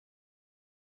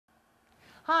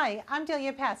Hi, I'm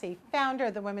Delia Passy, founder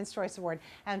of the Women's Choice Award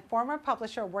and former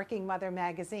publisher of Working Mother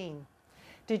magazine.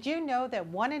 Did you know that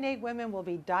 1 in 8 women will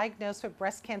be diagnosed with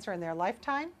breast cancer in their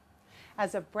lifetime?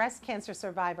 As a breast cancer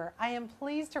survivor, I am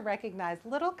pleased to recognize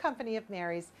Little Company of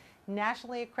Mary's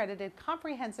nationally accredited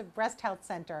Comprehensive Breast Health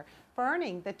Center for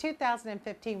earning the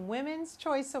 2015 Women's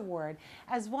Choice Award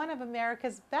as one of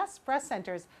America's best breast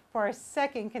centers for a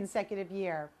second consecutive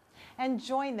year. And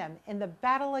join them in the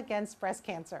battle against breast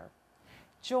cancer.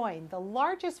 Join the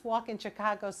largest walk in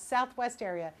Chicago's Southwest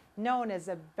area, known as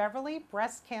the Beverly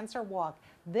Breast Cancer Walk,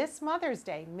 this Mother's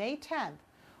Day, May 10th.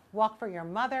 Walk for your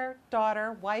mother,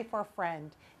 daughter, wife, or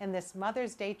friend in this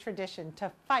Mother's Day tradition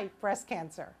to fight breast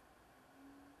cancer.